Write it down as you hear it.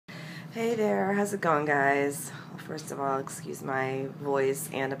Hey there, how's it going, guys? First of all, excuse my voice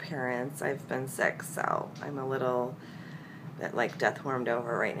and appearance. I've been sick, so I'm a little bit like death warmed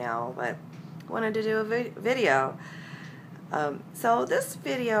over right now, but I wanted to do a video. So this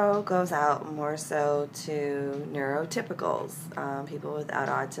video goes out more so to neurotypicals, people without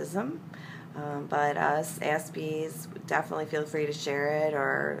autism. But us Aspies, definitely feel free to share it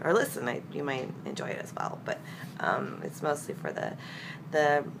or listen. You might enjoy it as well. But it's mostly for the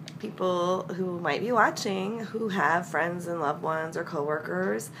people who might be watching who have friends and loved ones or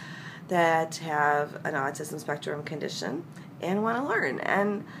coworkers that have an autism spectrum condition and want to learn.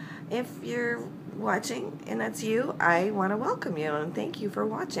 And if you're watching and that's you, I want to welcome you and thank you for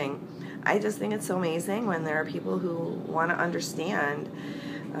watching. I just think it's so amazing when there are people who want to understand.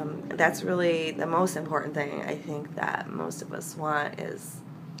 That's really the most important thing I think that most of us want, is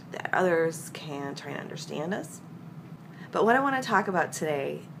that others can try and understand us. But what I want to talk about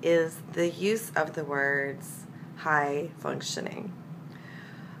today is the use of the words high functioning.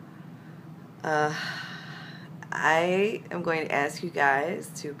 I am going to ask you guys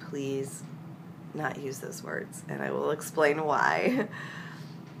to please not use those words, and I will explain why.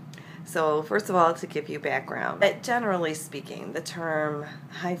 So first of all, to give you background, generally speaking, the term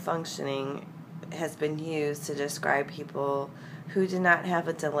high functioning has been used to describe people who do not have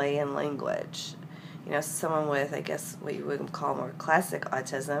a delay in language. You know, someone with, I guess, what you would call more classic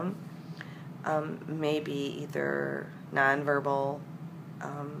autism may be either nonverbal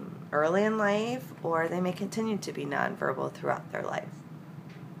early in life, or they may continue to be nonverbal throughout their life.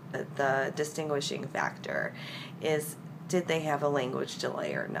 The distinguishing factor is, did they have a language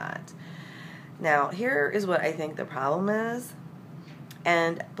delay or not? Now, here is what I think the problem is.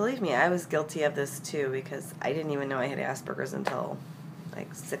 And believe me, I was guilty of this too, because I didn't even know I had Asperger's until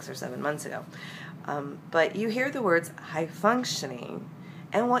like 6 or 7 months ago. But you hear the words high functioning,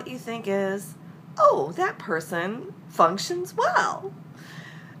 and what you think is, oh, that person functions well.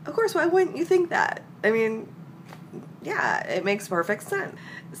 Of course, why wouldn't you think that? I mean, yeah, it makes perfect sense.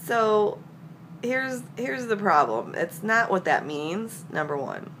 So here's the problem. It's not what that means, number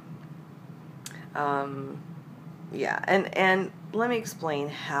one. Yeah, and let me explain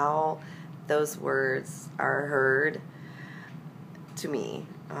how those words are heard to me.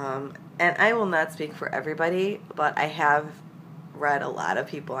 And I will not speak for everybody, but I have read a lot of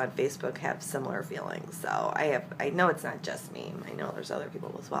people on Facebook have similar feelings. So I know it's not just me. I know there's other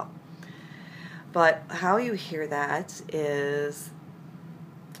people as well. But how you hear that is,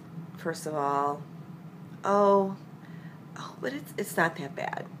 first of all, oh, but it's not that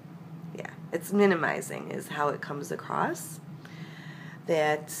bad. Yeah, it's minimizing is how it comes across.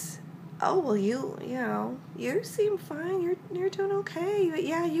 That, oh, well, you know, you seem fine. You're doing okay.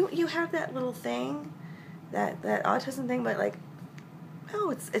 Yeah, you have that little thing, that autism thing, but like,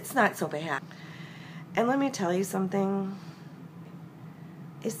 oh, it's not so bad. And let me tell you something.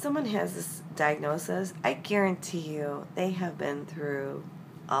 If someone has this diagnosis, I guarantee you they have been through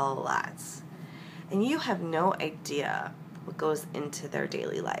a lot. And you have no idea what goes into their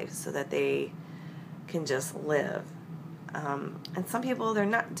daily life so that they can just live. And some people, they're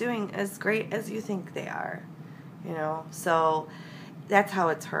not doing as great as you think they are, you know. So that's how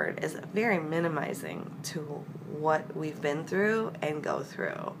it's heard, is very minimizing to what we've been through and go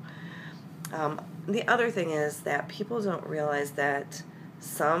through. The other thing is that people don't realize that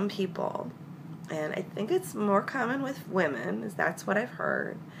some people, and I think it's more common with women, is that's what I've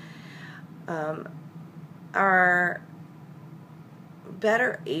heard, are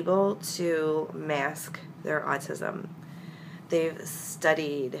better able to mask their autism. They've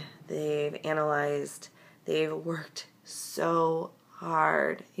studied, they've analyzed, they've worked so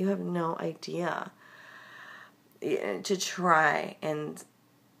hard. You have no idea, to try and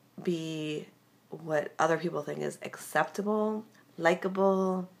be what other people think is acceptable,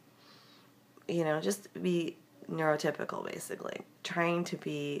 likable, you know, just be neurotypical, basically. Trying to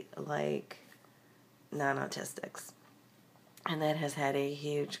be like non-autistics. And that has had a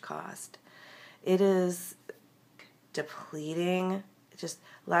huge cost. It is depleting. Just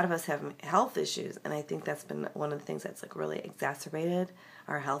a lot of us have health issues, and I think that's been one of the things that's like really exacerbated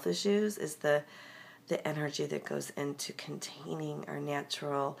our health issues, is the energy that goes into containing our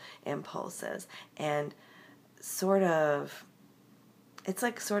natural impulses and sort of it's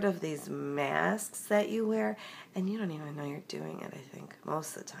like sort of these masks that you wear, and you don't even know you're doing it, I think,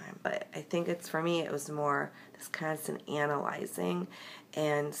 most of the time. But I think it's, for me, it was more this constant analyzing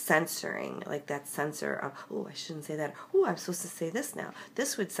and censoring, like that censor of, oh, I shouldn't say that. Oh, I'm supposed to say this now.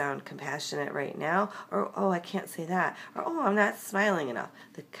 This would sound compassionate right now. Or, oh, I can't say that. Or, oh, I'm not smiling enough.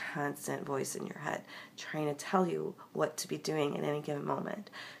 The constant voice in your head trying to tell you what to be doing in any given moment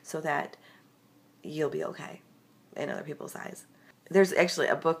so that you'll be okay in other people's eyes. There's actually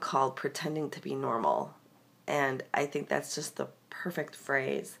a book called Pretending to be Normal, and I think that's just the perfect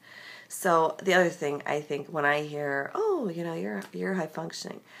phrase. So the other thing, I think, when I hear, oh, you're high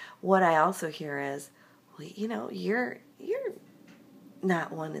functioning, what I also hear is, well, you're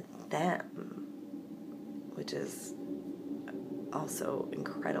not one of them, which is also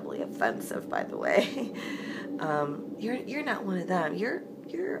incredibly offensive, by the way. You're not one of them. You're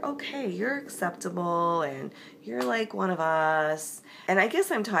okay. You're acceptable, and you're like one of us. And I guess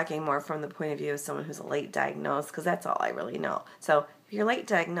I'm talking more from the point of view of someone who's late diagnosed, because that's all I really know. So if you're late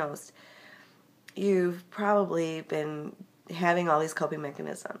diagnosed, you've probably been having all these coping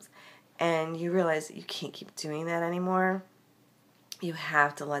mechanisms, and you realize that you can't keep doing that anymore. You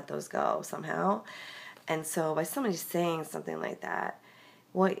have to let those go somehow. And so by somebody saying something like that,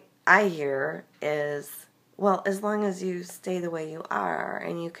 what I hear is, well, as long as you stay the way you are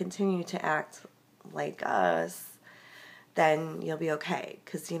and you continue to act like us, then you'll be okay.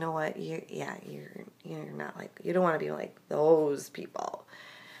 Because you know what? You're not like, you don't want to be like those people.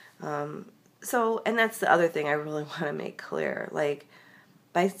 So, and that's the other thing I really want to make clear. Like,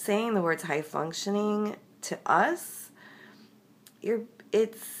 by saying the words high functioning to us,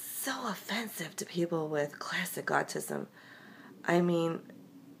 it's so offensive to people with classic autism. I mean,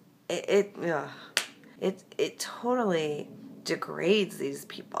 it totally degrades these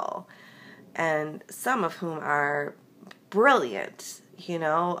people, and some of whom are brilliant,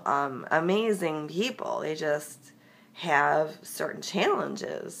 amazing people. They just have certain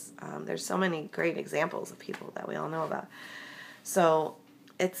challenges. There's so many great examples of people that we all know about. So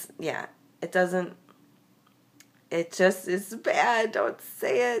it just is bad. Don't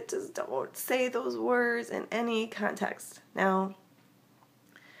say it. Just don't say those words in any context. Now,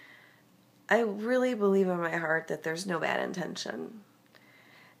 I really believe in my heart that there's no bad intention.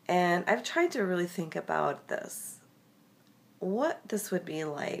 And I've tried to really think about this. What this would be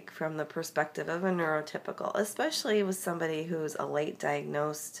like from the perspective of a neurotypical, especially with somebody who's a late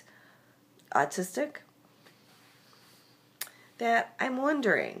diagnosed autistic, that I'm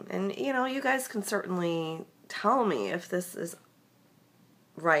wondering, and you guys can certainly tell me if this is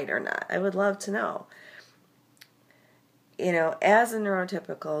right or not. I would love to know. As a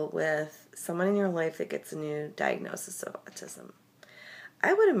neurotypical with someone in your life that gets a new diagnosis of autism,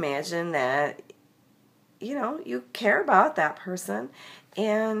 I would imagine that, you care about that person,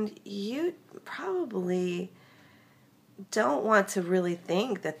 and you probably don't want to really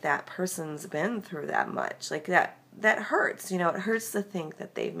think that that person's been through that much. Like, that hurts. It hurts to think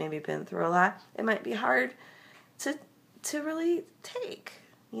that they've maybe been through a lot. It might be hard to really take,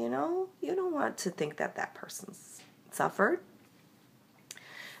 you don't want to think that that person's suffered.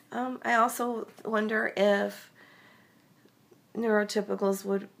 I also wonder if neurotypicals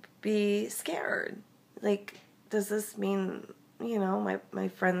would be scared. Like, does this mean, my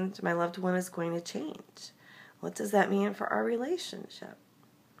friend, my loved one is going to change? What does that mean for our relationship?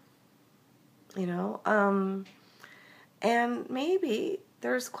 And maybe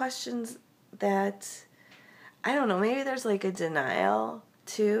there's questions that, I don't know, maybe there's like a denial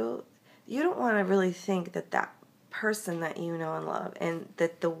too. You don't want to really think that that person that you know and love, and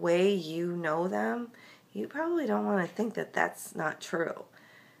that the way you know them, you probably don't want to think that that's not true.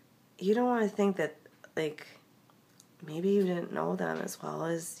 You don't want to think that, like, maybe you didn't know them as well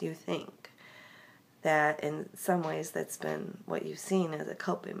as you think. That in some ways that's been what you've seen as a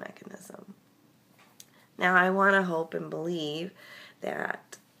coping mechanism. Now, I want to hope and believe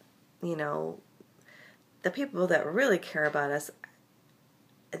that, the people that really care about us,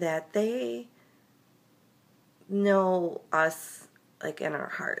 that they know us, like, in our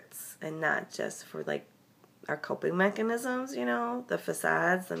hearts, and not just for, like, our coping mechanisms, the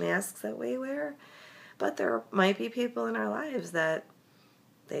facades, the masks that we wear. But there might be people in our lives that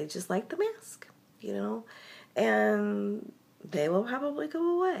they just like the mask, and they will probably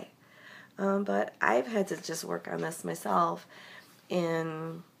go away. But I've had to just work on this myself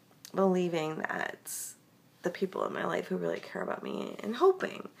in believing that the people in my life who really care about me, and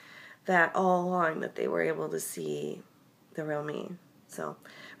hoping that all along that they were able to see the real me. So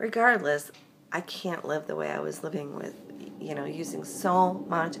regardless, I can't live the way I was living with, using so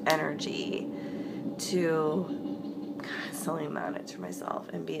much energy to constantly monitor myself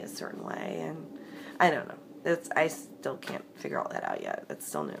and be a certain way, and I don't know. I still can't figure all that out yet. It's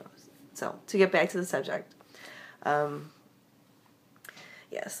still new. So to get back to the subject,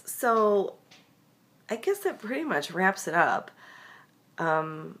 yes. So I guess that pretty much wraps it up.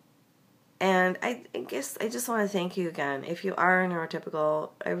 And I guess I just want to thank you again. If you are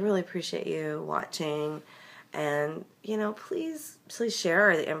neurotypical, I really appreciate you watching. And, please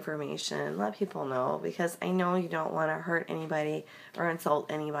share the information. Let people know, because I know you don't want to hurt anybody or insult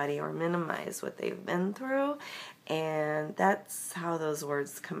anybody or minimize what they've been through. And that's how those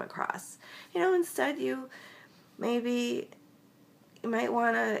words come across. Instead you might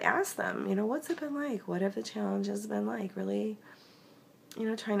want to ask them, what's it been like? What have the challenges been like? Really,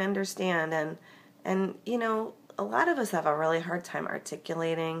 trying to understand. And a lot of us have a really hard time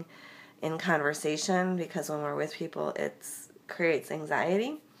articulating in conversation, because when we're with people, it creates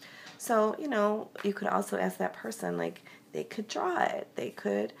anxiety. So, you could also ask that person, like, they could draw it, they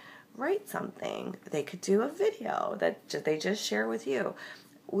could write something, they could do a video that they just share with you.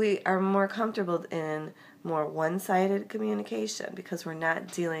 We are more comfortable in more one-sided communication because we're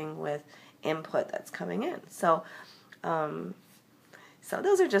not dealing with input that's coming in. So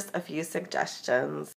those are just a few suggestions.